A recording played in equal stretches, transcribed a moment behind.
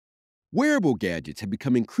Wearable gadgets have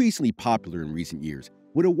become increasingly popular in recent years,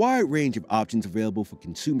 with a wide range of options available for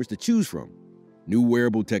consumers to choose from. New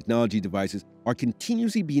wearable technology devices are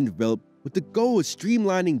continuously being developed with the goal of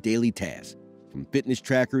streamlining daily tasks, from fitness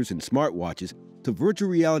trackers and smartwatches to virtual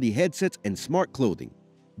reality headsets and smart clothing.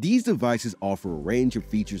 These devices offer a range of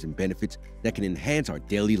features and benefits that can enhance our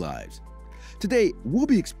daily lives. Today, we'll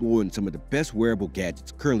be exploring some of the best wearable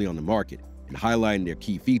gadgets currently on the market and highlighting their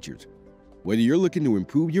key features. Whether you're looking to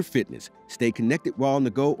improve your fitness, stay connected while on the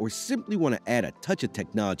go, or simply want to add a touch of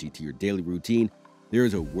technology to your daily routine, there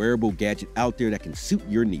is a wearable gadget out there that can suit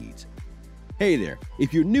your needs. Hey there,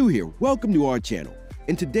 if you're new here, welcome to our channel.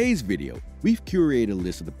 In today's video, we've curated a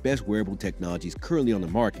list of the best wearable technologies currently on the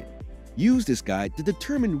market. Use this guide to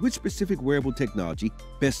determine which specific wearable technology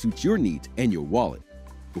best suits your needs and your wallet.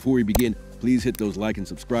 Before we begin, please hit those like and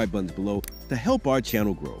subscribe buttons below to help our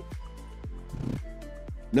channel grow.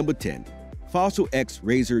 Number 10. Fossil X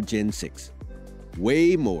Razr Gen 6.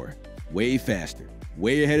 Way more, way faster,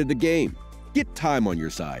 way ahead of the game. Get time on your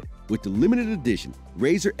side with the limited edition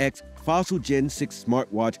Razr X Fossil Gen 6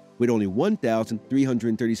 smartwatch with only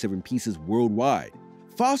 1,337 pieces worldwide.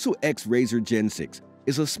 Fossil X Razr Gen 6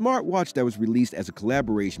 is a smartwatch that was released as a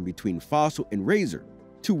collaboration between Fossil and Razr,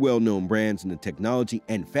 two well-known brands in the technology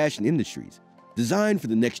and fashion industries. Designed for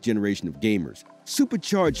the next generation of gamers,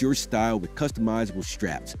 supercharge your style with customizable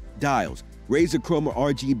straps, dials, Razr Chroma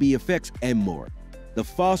RGB effects, and more. The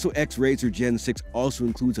Fossil X Razr Gen 6 also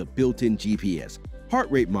includes a built-in GPS, heart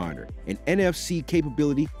rate monitor, and NFC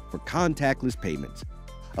capability for contactless payments.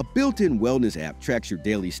 A built-in wellness app tracks your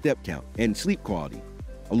daily step count and sleep quality,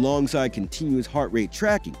 alongside continuous heart rate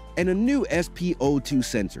tracking and a new SpO2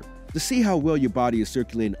 sensor to see how well your body is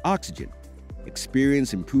circulating oxygen.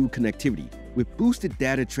 Experience improved connectivity with boosted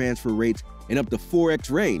data transfer rates and up to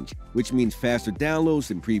 4x range, which means faster downloads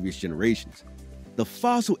than previous generations. The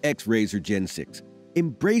Fossil X Razr Gen 6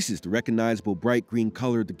 embraces the recognizable bright green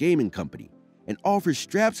color of the gaming company and offers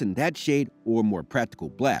straps in that shade or more practical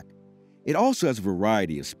black. It also has a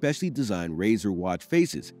variety of specially designed Razr watch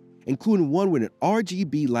faces, including one with an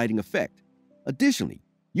RGB lighting effect. Additionally,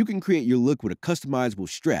 you can create your look with a customizable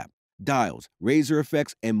strap, dials, Razr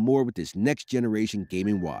effects, and more with this next-generation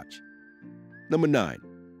gaming watch. Number 9.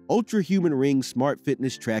 Ultra Human Ring Smart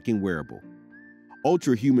Fitness Tracking Wearable.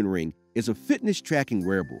 Ultra Human Ring is a fitness tracking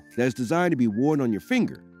wearable that is designed to be worn on your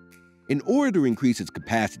finger. In order to increase its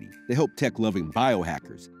capacity to help tech-loving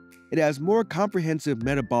biohackers, it has more comprehensive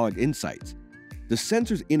metabolic insights. The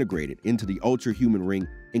sensors integrated into the Ultra Human Ring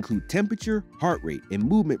include temperature, heart rate, and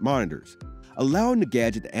movement monitors, allowing the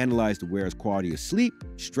gadget to analyze the wearer's quality of sleep,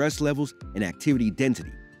 stress levels, and activity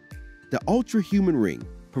density. The Ultra Human Ring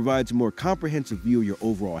provides a more comprehensive view of your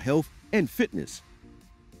overall health and fitness.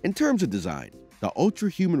 In terms of design, the Ultra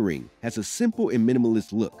Human Ring has a simple and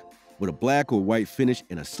minimalist look, with a black or white finish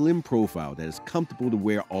and a slim profile that is comfortable to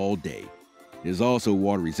wear all day. It is also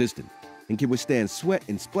water resistant and can withstand sweat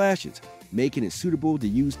and splashes, making it suitable to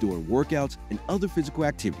use during workouts and other physical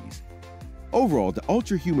activities. Overall, the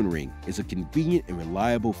Ultra Human Ring is a convenient and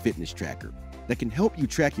reliable fitness tracker that can help you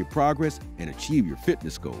track your progress and achieve your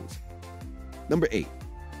fitness goals. Number 8.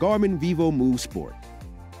 Garmin Vivo Move Sport.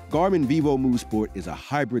 Garmin Vivo Move Sport is a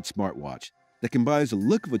hybrid smartwatch that combines the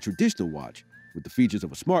look of a traditional watch with the features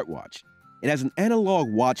of a smartwatch. It has an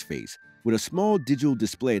analog watch face with a small digital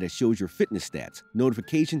display that shows your fitness stats,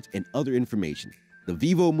 notifications, and other information. The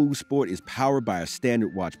Vivo Move Sport is powered by a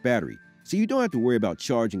standard watch battery, so you don't have to worry about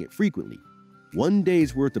charging it frequently. 1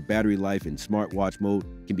 day's worth of battery life in smartwatch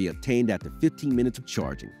mode can be obtained after 15 minutes of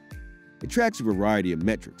charging. It tracks a variety of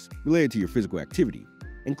metrics related to your physical activity,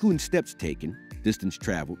 including steps taken, distance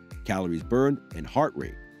traveled, calories burned, and heart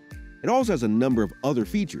rate. It also has a number of other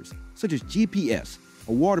features, such as GPS,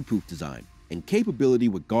 a waterproof design, and capability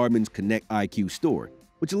with Garmin's Connect IQ store,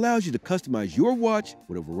 which allows you to customize your watch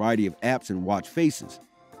with a variety of apps and watch faces.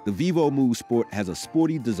 The Vivo Move Sport has a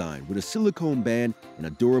sporty design with a silicone band and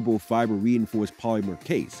a durable fiber-reinforced polymer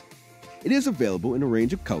case. It is available in a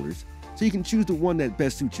range of colors, so you can choose the one that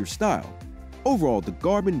best suits your style. Overall, the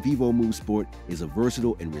Garmin Vivo Move Sport is a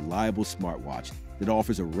versatile and reliable smartwatch that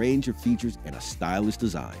offers a range of features and a stylish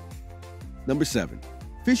design. Number 7.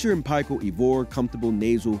 Fisher & Paykel Evore Comfortable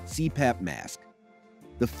Nasal CPAP Mask.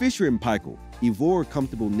 The Fisher & Paykel Evore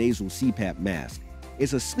Comfortable Nasal CPAP Mask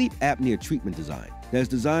is a sleep apnea treatment design that is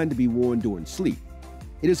designed to be worn during sleep.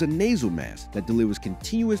 It is a nasal mask that delivers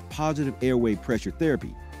continuous positive airway pressure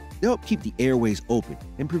therapy to help keep the airways open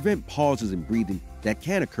and prevent pauses in breathing that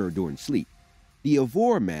can occur during sleep. The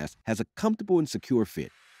Evore mask has a comfortable and secure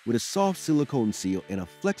fit with a soft silicone seal and a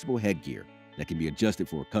flexible headgear that can be adjusted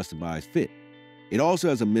for a customized fit. It also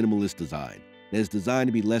has a minimalist design, that is designed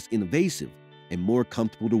to be less invasive and more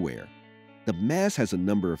comfortable to wear. The mask has a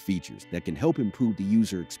number of features that can help improve the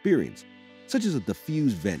user experience, such as a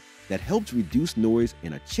diffuse vent that helps reduce noise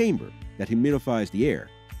and a chamber that humidifies the air.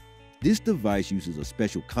 This device uses a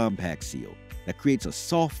special compact seal that creates a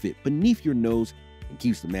soft fit beneath your nose and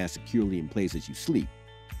keeps the mask securely in place as you sleep.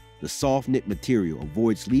 The soft knit material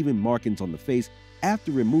avoids leaving markings on the face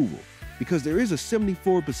after removal because there is a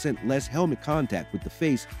 74% less helmet contact with the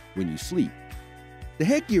face when you sleep. The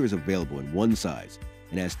headgear is available in one size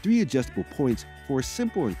and has 3 adjustable points for a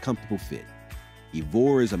simple and comfortable fit.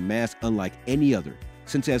 Evora is a mask unlike any other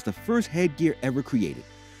since it has the first headgear ever created.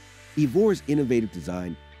 Evora's innovative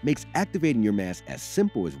design makes activating your mask as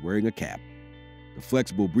simple as wearing a cap. The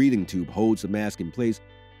flexible breathing tube holds the mask in place,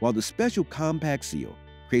 while the special compact seal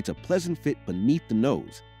creates a pleasant fit beneath the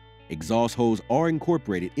nose. Exhaust holes are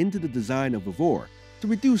incorporated into the design of Evora to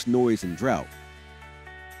reduce noise and drought.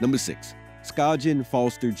 Number 6. Skagen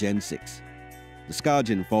Falster Gen 6. The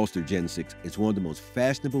Skagen Falster Gen 6 is one of the most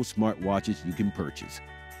fashionable smartwatches you can purchase.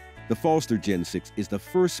 The Falster Gen 6 is the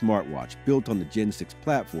first smartwatch built on the Gen 6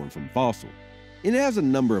 platform from Fossil, and it has a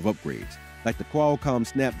number of upgrades, like the Qualcomm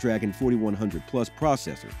Snapdragon 4100 Plus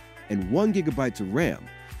processor and 1 GB of RAM.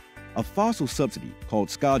 A Fossil subsidy called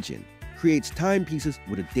Skagen creates timepieces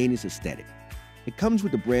with a Danish aesthetic. It comes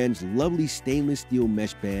with the brand's lovely stainless steel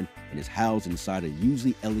mesh band and is housed inside a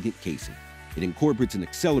usually elegant casing. It incorporates an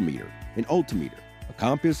accelerometer, an altimeter, a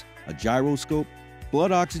compass, a gyroscope,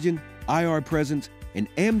 blood oxygen, IR presence, and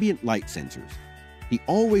ambient light sensors. The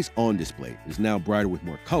always-on display is now brighter with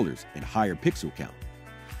more colors and higher pixel count.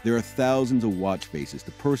 There are thousands of watch faces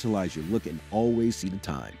to personalize your look and always see the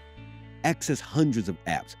time. Access hundreds of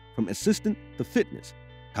apps from Assistant to Fitness,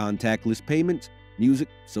 contactless payments, music,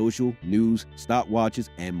 social, news, stopwatches,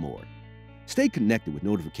 and more. Stay connected with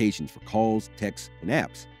notifications for calls, texts, and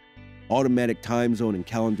apps. Automatic time zone and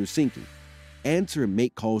calendar syncing. Answer and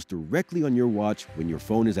make calls directly on your watch when your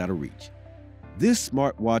phone is out of reach. This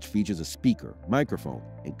smartwatch features a speaker, microphone,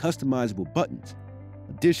 and customizable buttons.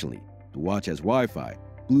 Additionally, the watch has Wi-Fi,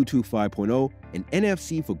 Bluetooth 5.0, and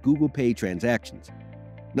NFC for Google Pay transactions.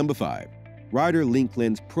 Number 5. Rider Link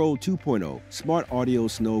Lens Pro 2.0 Smart Audio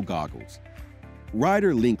Snow Goggles.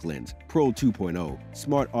 Rider Link Lens Pro 2.0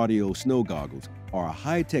 Smart Audio Snow Goggles are a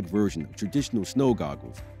high-tech version of traditional snow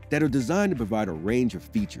goggles that are designed to provide a range of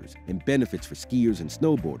features and benefits for skiers and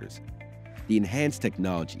snowboarders. The enhanced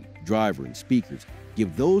technology, driver, and speakers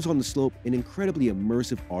give those on the slope an incredibly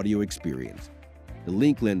immersive audio experience. The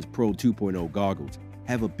Link Lens Pro 2.0 goggles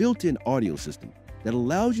have a built-in audio system that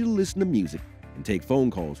allows you to listen to music and take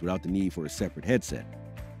phone calls without the need for a separate headset.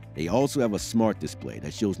 They also have a smart display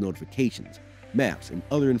that shows notifications, maps, and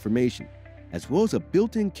other information, as well as a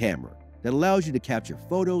built-in camera that allows you to capture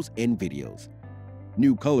photos and videos.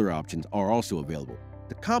 New color options are also available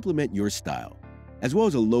to complement your style, as well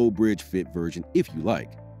as a low bridge fit version if you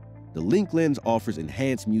like. The Link Lens offers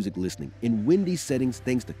enhanced music listening in windy settings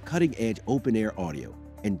thanks to cutting-edge open-air audio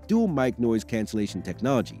and dual mic noise cancellation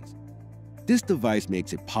technologies. This device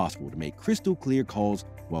makes it possible to make crystal clear calls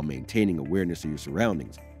while maintaining awareness of your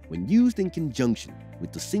surroundings when used in conjunction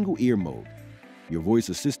with the single ear mode. Your voice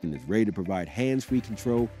assistant is ready to provide hands-free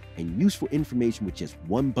control and useful information with just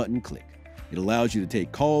one button click. It allows you to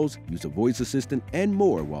take calls, use a voice assistant, and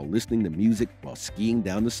more while listening to music while skiing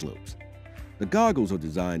down the slopes. The goggles are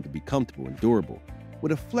designed to be comfortable and durable,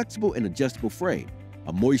 with a flexible and adjustable frame,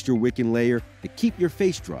 a moisture-wicking layer to keep your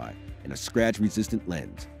face dry, and a scratch-resistant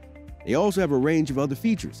lens. They also have a range of other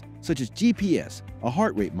features, such as GPS, a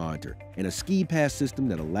heart rate monitor, and a ski pass system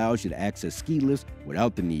that allows you to access ski lifts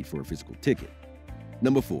without the need for a physical ticket.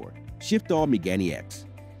 Number 4. Shiftall Megane X.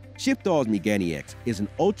 Shiftall's Megane X is an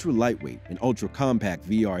ultra-lightweight and ultra-compact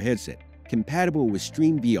VR headset compatible with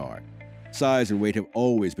Stream VR. Size and weight have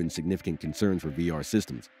always been significant concerns for VR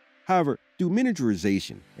systems. However, through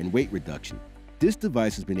miniaturization and weight reduction, this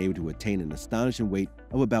device has been able to attain an astonishing weight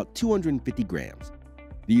of about 250 grams.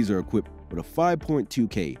 These are equipped with a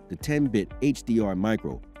 5.2K to 10-bit HDR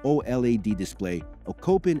micro OLED display of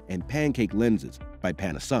Copen and Pancake lenses by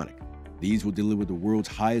Panasonic. These will deliver the world's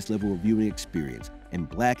highest level of viewing experience and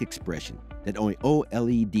black expression that only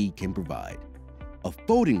OLED can provide. A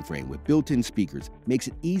folding frame with built-in speakers makes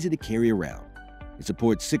it easy to carry around. It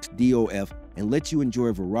supports 6 DOF and lets you enjoy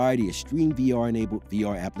a variety of Stream VR-enabled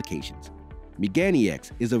VR applications. Megane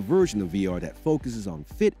X is a version of VR that focuses on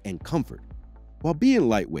fit and comfort. While being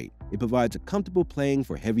lightweight, it provides a comfortable playing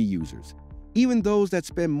for heavy users, even those that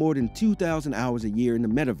spend more than 2,000 hours a year in the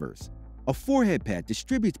metaverse. A forehead pad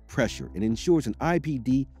distributes pressure and ensures an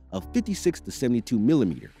IPD of 56 to 72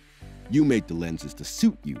 mm. You make the lenses to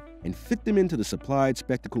suit you and fit them into the supplied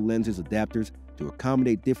spectacle lenses adapters to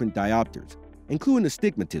accommodate different diopters, including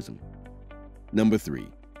astigmatism. Number 3.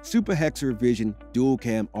 Super Hexer Vision Dual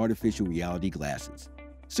Cam Artificial Reality Glasses.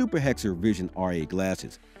 Super Hexer Vision RA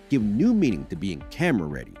glasses give new meaning to being camera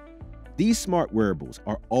ready. These smart wearables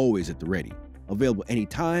are always at the ready, available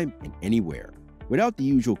anytime and anywhere, without the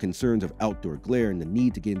usual concerns of outdoor glare and the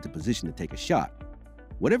need to get into position to take a shot.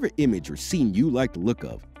 Whatever image or scene you like the look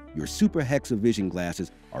of, your Super Hexer Vision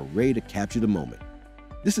glasses are ready to capture the moment.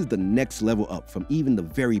 This is the next level up from even the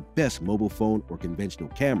very best mobile phone or conventional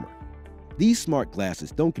camera. These smart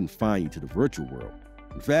glasses don't confine you to the virtual world.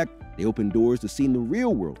 In fact, they open doors to seeing the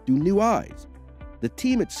real world through new eyes. The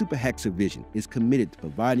team at Super Hexer Vision is committed to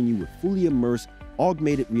providing you with fully immersed,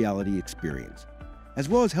 augmented reality experience, as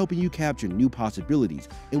well as helping you capture new possibilities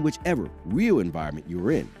in whichever real environment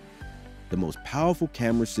you're in. The most powerful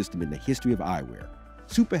camera system in the history of eyewear,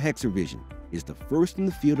 Super Hexer Vision is the first in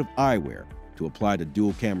the field of eyewear to apply the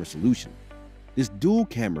dual camera solution. This dual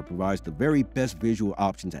camera provides the very best visual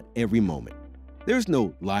options at every moment. There's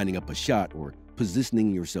no lining up a shot or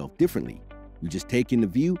positioning yourself differently. You just take in the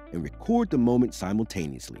view and record the moment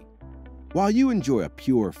simultaneously. While you enjoy a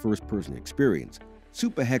pure first-person experience,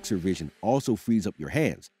 Super Hexer Vision also frees up your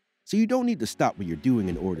hands, so you don't need to stop what you're doing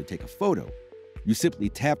in order to take a photo. You simply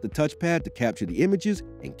tap the touchpad to capture the images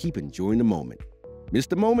and keep enjoying the moment. Miss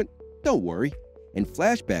the moment? Don't worry. In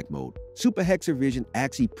flashback mode, Super Hexer Vision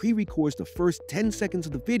actually pre-records the first 10 seconds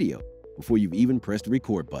of the video before you've even pressed the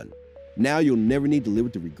record button. Now you'll never need to live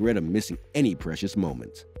with the regret of missing any precious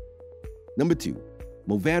moments. Number 2.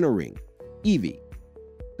 Movano Ring EV.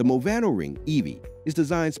 The Movano Ring EV is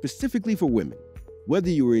designed specifically for women. Whether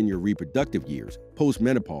you are in your reproductive years,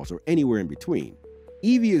 post-menopause, or anywhere in between,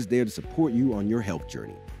 EV is there to support you on your health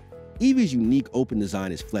journey. EV's unique open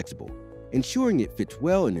design is flexible, ensuring it fits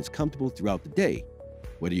well and is comfortable throughout the day.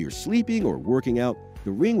 Whether you're sleeping or working out,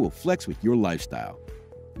 the ring will flex with your lifestyle.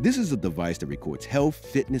 This is a device that records health,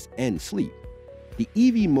 fitness, and sleep. The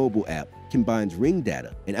EV mobile app combines ring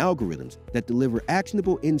data and algorithms that deliver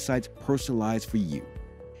actionable insights personalized for you.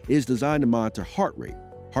 It is designed to monitor heart rate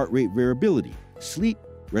variability, sleep,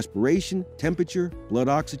 respiration, temperature, blood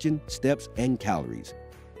oxygen, steps, and calories.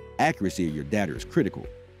 Accuracy of your data is critical.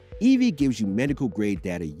 EV gives you medical-grade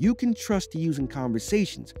data you can trust to use in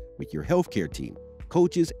conversations with your healthcare team,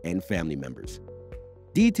 coaches, and family members.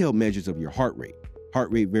 Detailed measures of your heart rate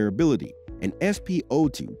variability, and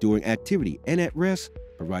SpO2 during activity and at rest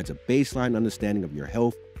provides a baseline understanding of your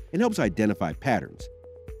health and helps identify patterns.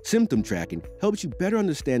 Symptom tracking helps you better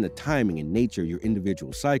understand the timing and nature of your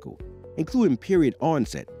individual cycle, including period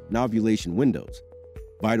onset and ovulation windows.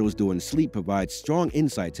 Vitals during sleep provides strong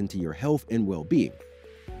insights into your health and well-being.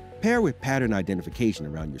 Paired with pattern identification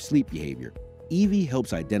around your sleep behavior, EV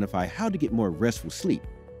helps identify how to get more restful sleep.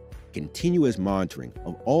 Continuous monitoring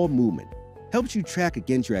of all movement helps you track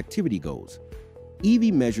against your activity goals.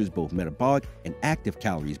 EV measures both metabolic and active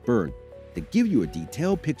calories burned to give you a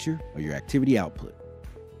detailed picture of your activity output.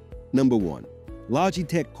 Number 1.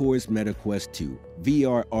 Logitech Chorus Meta Quest 2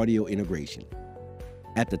 VR Audio Integration.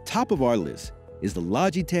 At the top of our list is the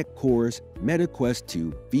Logitech Chorus Meta Quest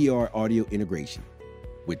 2 VR Audio Integration.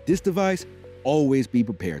 With this device, always be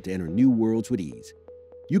prepared to enter new worlds with ease.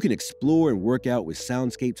 You can explore and work out with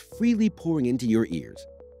soundscapes freely pouring into your ears.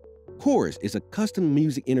 Chorus is a custom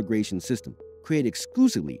music integration system created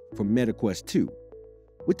exclusively for Meta Quest 2.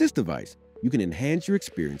 With this device, you can enhance your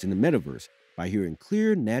experience in the metaverse by hearing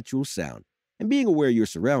clear, natural sound and being aware of your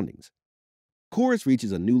surroundings. Chorus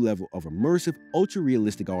reaches a new level of immersive,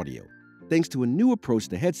 ultra-realistic audio thanks to a new approach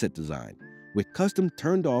to headset design with custom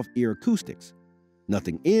turned-off ear acoustics.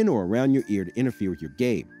 Nothing in or around your ear to interfere with your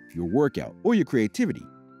game, your workout, or your creativity.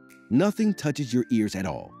 Nothing touches your ears at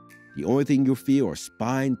all. The only thing you'll feel are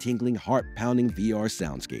spine-tingling, heart-pounding VR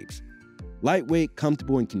soundscapes. Lightweight,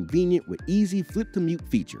 comfortable, and convenient with easy flip-to-mute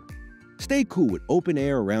feature. Stay cool with open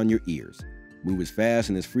air around your ears. Move as fast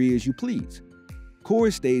and as free as you please.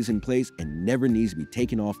 Chorus stays in place and never needs to be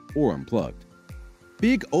taken off or unplugged.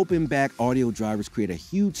 Big open-back audio drivers create a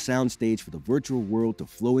huge soundstage for the virtual world to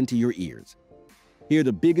flow into your ears. Hear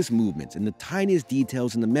the biggest movements and the tiniest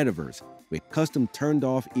details in the metaverse with custom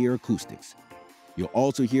turned-off ear acoustics. You'll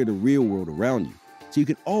also hear the real world around you, so you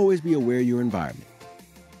can always be aware of your environment.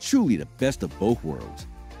 Truly the best of both worlds.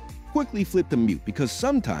 Quickly flip to mute because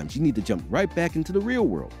sometimes you need to jump right back into the real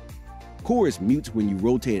world. Chorus mutes when you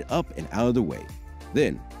rotate it up and out of the way.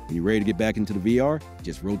 Then, when you're ready to get back into the VR,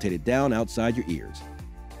 just rotate it down outside your ears.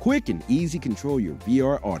 Quick and easy control your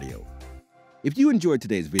VR audio. If you enjoyed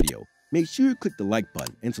today's video, Make sure you click the like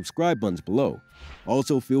button and subscribe buttons below.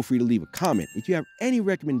 Also, feel free to leave a comment if you have any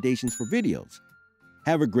recommendations for videos.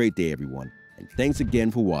 Have a great day, everyone, and thanks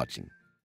again for watching.